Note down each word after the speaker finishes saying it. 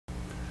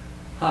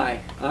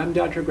Hi, I'm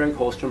Dr. Greg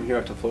Hollstrom here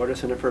at the Florida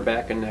Center for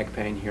Back and Neck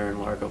Pain here in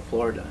Largo,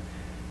 Florida.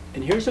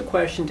 And here's a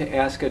question to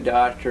ask a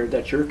doctor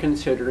that you're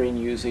considering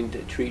using to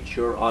treat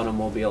your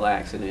automobile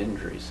accident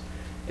injuries.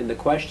 And the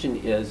question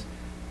is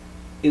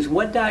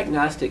what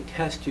diagnostic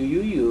test do you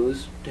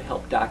use to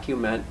help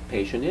document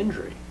patient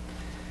injury?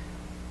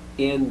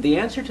 And the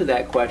answer to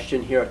that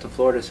question here at the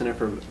Florida Center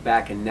for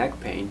Back and Neck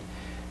Pain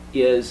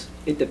is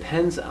it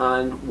depends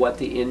on what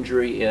the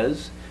injury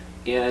is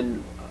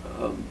and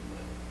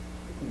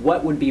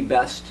what would be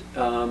best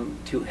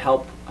to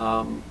help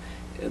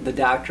the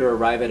doctor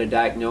arrive at a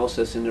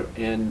diagnosis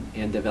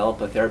and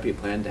develop a therapy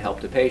plan to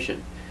help the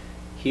patient.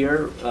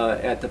 Here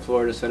at the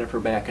Florida Center for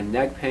Back and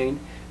Neck Pain,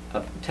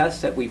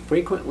 tests that we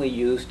frequently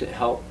use to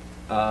help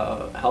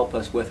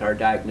us with our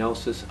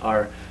diagnosis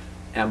are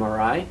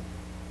MRI,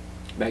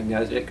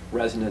 magnetic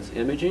resonance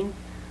imaging,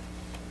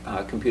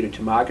 computed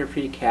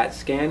tomography, CAT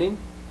scanning,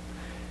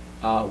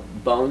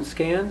 bone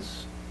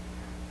scans,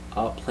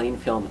 plain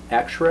film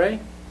X-ray,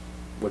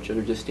 which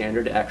are just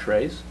standard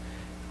X-rays,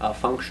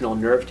 functional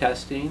nerve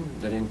testing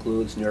that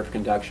includes nerve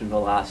conduction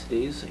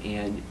velocities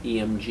and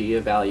EMG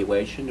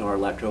evaluation or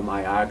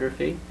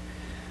electromyography.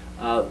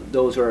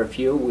 Those are a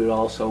few. We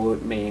also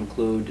may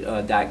include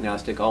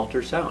diagnostic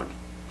ultrasound.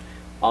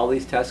 All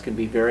these tests can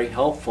be very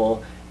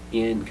helpful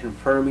in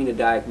confirming a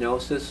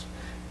diagnosis,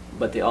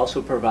 but they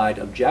also provide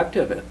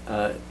objective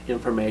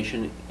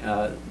information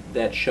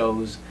that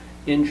shows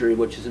injury,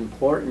 which is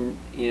important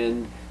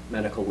in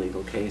medical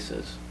legal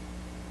cases.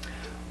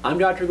 I'm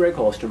Dr. Greg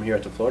Hollstrom here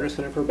at the Florida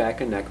Center for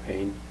Back and Neck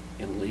Pain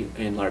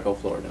in Largo,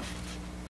 Florida.